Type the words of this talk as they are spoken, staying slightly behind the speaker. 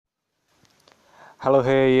Hello,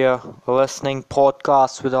 hey, listening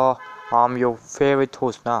podcast with I'm your favorite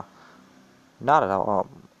host now. Not at all.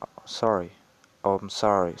 Sorry. I'm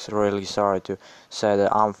sorry. It's really sorry to say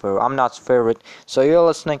that I'm not favorite. So you're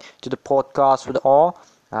listening to the podcast with all,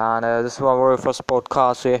 and this is my very first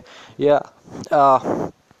podcast here. Yeah.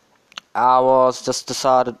 I was just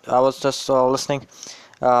decided. I was just listening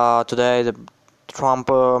today the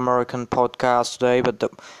Trump American podcast today, but the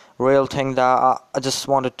real thing that I just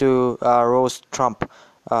wanted to roast Trump.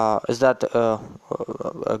 Is that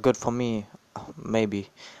good for me?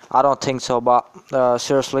 Maybe. I don't think so, but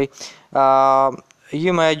seriously, uh,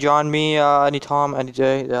 you may join me anytime, any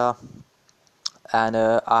day, and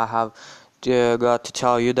I have got to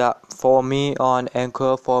tell you that for me on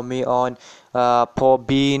Anchor, for me on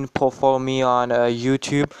Podbean, for me on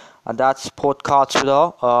YouTube, and that's podcast with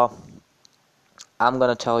all. I'm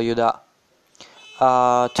gonna tell you that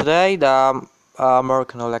today the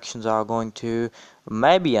American elections are going to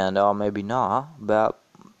maybe end or maybe not, but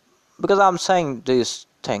because I'm saying these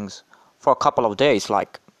things for a couple of days,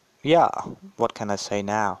 like, yeah, what can I say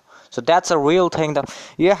now? So that's a real thing that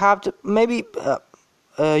you have to maybe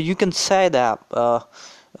you can say that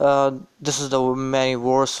this is the many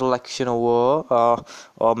worst election over,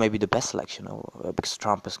 or maybe the best election over, because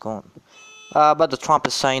Trump is gone. But the Trump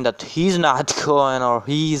is saying that he's not going, or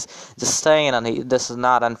he's just saying, and this is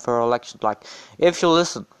not unfair election. Like, if you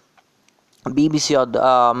listen, BBC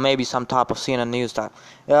or maybe some type of CNN news, that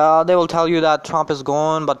they will tell you that Trump is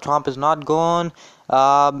gone, but Trump is not gone.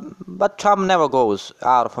 But Trump never goes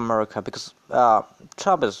out of America because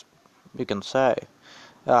Trump is, you can say,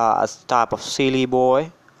 a type of silly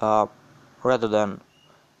boy, rather than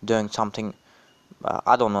doing something.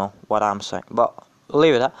 I don't know what I'm saying, but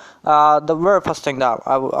leave it at. The very first thing that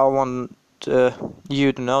I want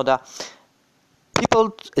you to know that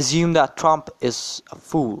people assume that Trump is a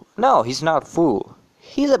fool. No, he's not a fool.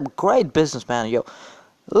 He's a great businessman. Yo,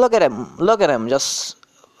 look at him. Look at him. Just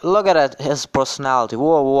look at his personality.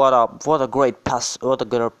 Whoa, what a great what a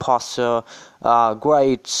good posture.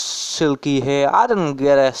 Great silky hair. I didn't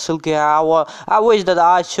get a silky hair. I wish that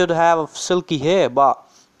I should have silky hair, but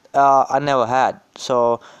I never had.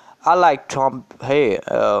 So I like Trump hair.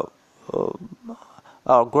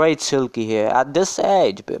 Great silky hair at this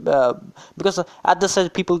age, because at this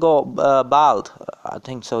age people go bald. I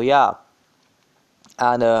think so. Yeah,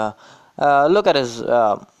 and look at his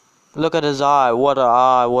eye. What a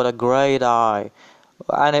eye! What a great eye!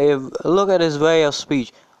 And look at his way of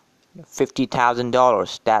speech.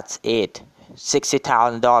 $50,000. That's it.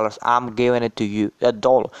 $60,000. I'm giving it to you. A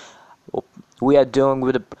dollar. We are doing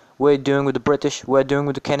with the we're doing with the British, we're doing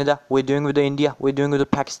with the Canada, we're doing with the India, we're doing with the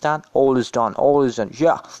Pakistan. All is done. All is done.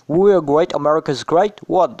 Yeah, we're great. America's great.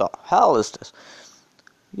 What the hell is this?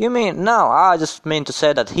 You mean no? I just mean to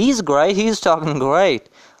say that he's great. He's talking great.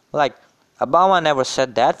 Like, Obama never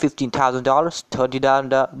said that. $15,000,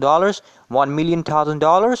 $30,000,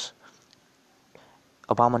 $1,000,000.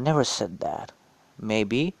 Obama never said that.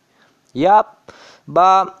 Maybe. Yep.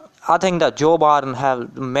 But I think that Joe Biden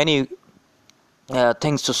have many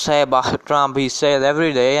things to say about Trump. He says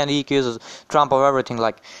every day, and he accuses Trump of everything,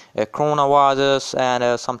 like coronavirus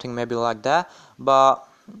and something maybe like that. But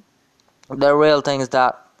the real thing is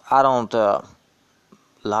that I don't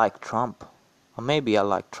like Trump, or maybe I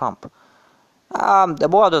like Trump.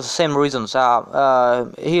 Both the same reasons.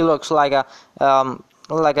 He looks like a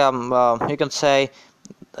you can say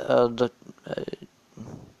the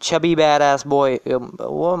chubby badass boy,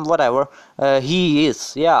 whatever. He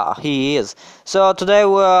is, yeah, he is. So today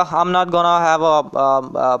I'm not gonna have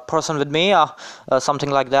a person with me, something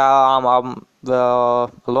like that. I'm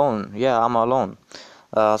alone. Yeah, I'm alone.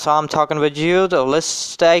 So I'm talking with you. So let's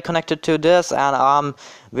stay connected to this, and I'm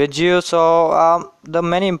with you. So the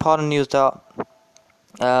many important news that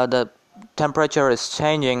the temperature is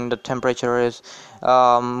changing. The temperature is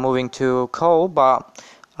moving to cold, but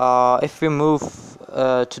if we move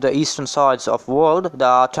to the eastern sides of world,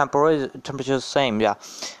 the temperature is same. Yeah,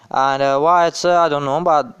 and why it's I don't know,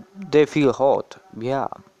 but they feel hot. Yeah.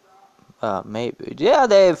 Maybe, yeah,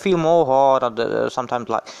 they feel more hot, or sometimes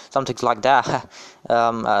like some things like that.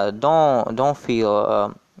 Don't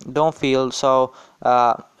feel so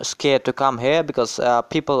scared to come here, because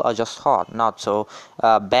people are just hot, not so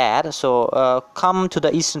bad. So come to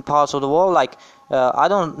the eastern parts of the world. Like, I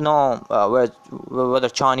don't know whether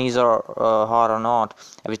Chinese are hot or not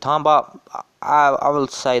every time, but I will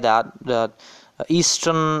say that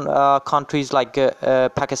eastern countries like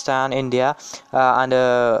Pakistan, India, and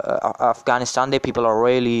Afghanistan,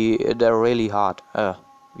 they're really hot.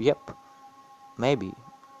 Yep, maybe.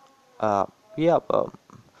 Yep.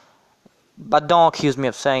 but don't accuse me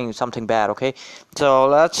of saying something bad, okay? So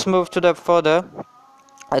let's move to the further.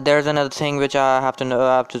 There's another thing which I have to know,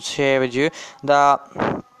 I have to share with you. The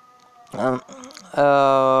um,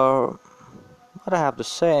 what I have to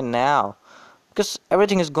say now, because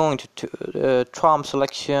everything is going to Trump's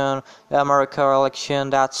election, America election.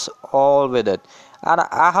 That's all with it, and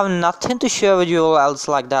I have nothing to share with you else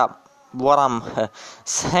like that. What I'm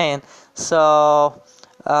saying. So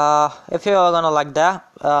if you're gonna like that,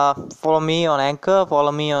 follow me on Anchor,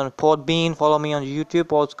 follow me on Podbean, follow me on YouTube,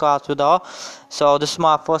 Podcast with all. So this is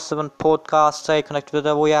my first 7 podcast. Stay connected with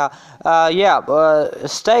all.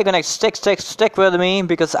 Stay connected, stick with me,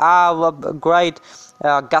 because I have a great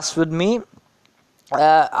guest with me.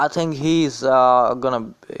 I think he's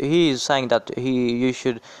saying that you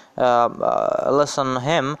should listen to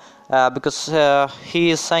him, because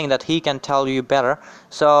he is saying that he can tell you better.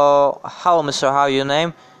 So hello, mister, how are your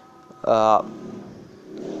name?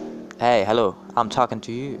 Hey, hello, I'm talking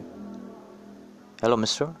to you. Hello,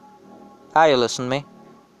 mister, are you listening to me?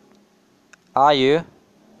 Are you?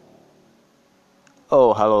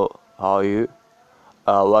 Oh, hello, how are you?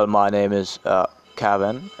 Well, my name is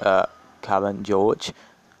Kevin George.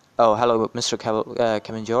 Oh, hello, Mr.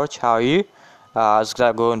 Kevin George. How are you? Is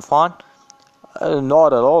that going fine?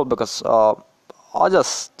 Not at all, because I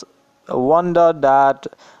just wonder that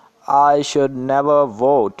I should never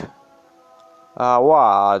vote.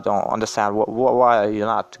 Why? I don't understand. Why are you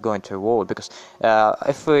not going to vote? Because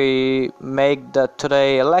if we make the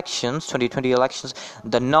today elections, 2020 elections,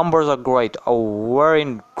 the numbers are great. Oh,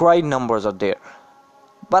 very great numbers are there.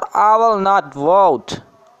 But I will not vote.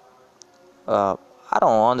 I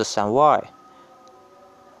don't understand why.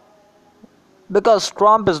 Because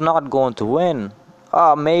Trump is not going to win.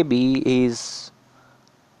 Maybe he's.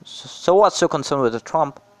 So what's your concern with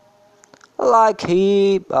Trump? Like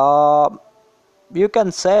you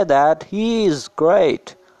can say that he is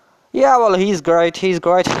great. Yeah, well, he's great. He's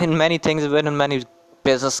great in many things, even in many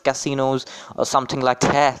business casinos or something like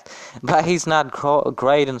that. But he's not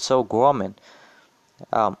great in so government.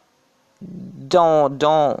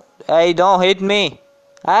 Hey, don't hit me.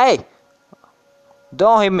 Hey,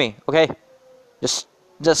 don't hit me, okay?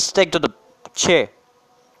 Just stick to the chair.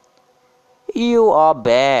 You are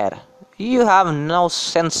bad. You have no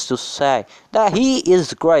sense to say that he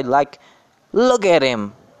is great. Like, look at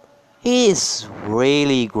him. He is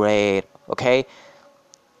really great, okay?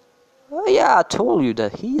 Yeah, I told you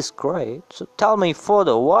that he is great. So tell me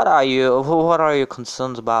further. What are your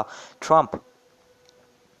concerns about Trump?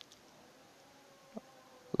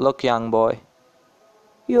 Look, young boy,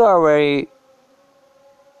 you are very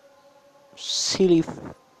silly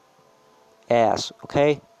ass,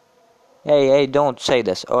 okay? Hey, don't say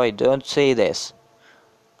this. Oh, don't say this.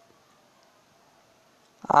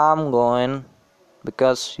 I'm going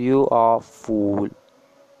because you are fool.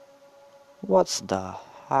 What's the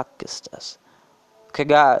heck is this? Okay,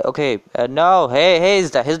 guy. Okay, no. Hey,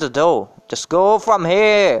 here's the door. Just go from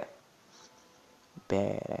here.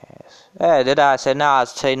 Badass. Hey, did I say no? I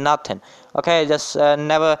say nothing. Okay, just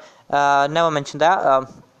never mention that.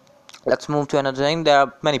 Let's move to another thing. There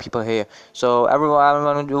are many people here, so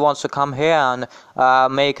everyone who wants to come here and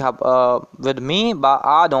make up with me, but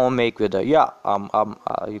I don't make with her. Yeah,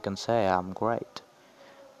 you can say I'm great.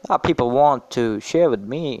 People want to share with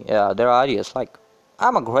me their ideas. Like,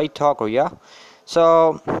 I'm a great talker. Yeah,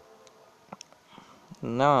 so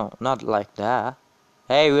no, not like that.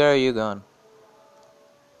 Hey, where are you going?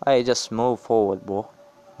 Hey, just move forward, bro.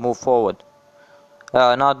 Move forward.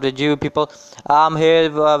 Not with you people. I'm here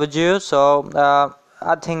with you, so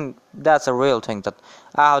I think that's a real thing that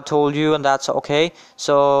I have told you, and that's okay.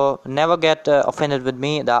 So never get offended with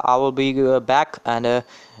me. That I will be back, and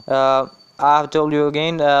I have told you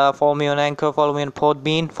again. Follow me on Anchor, follow me on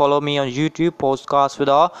Podbean, follow me on YouTube, Podcast with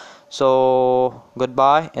all. So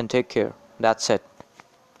goodbye and take care. That's it.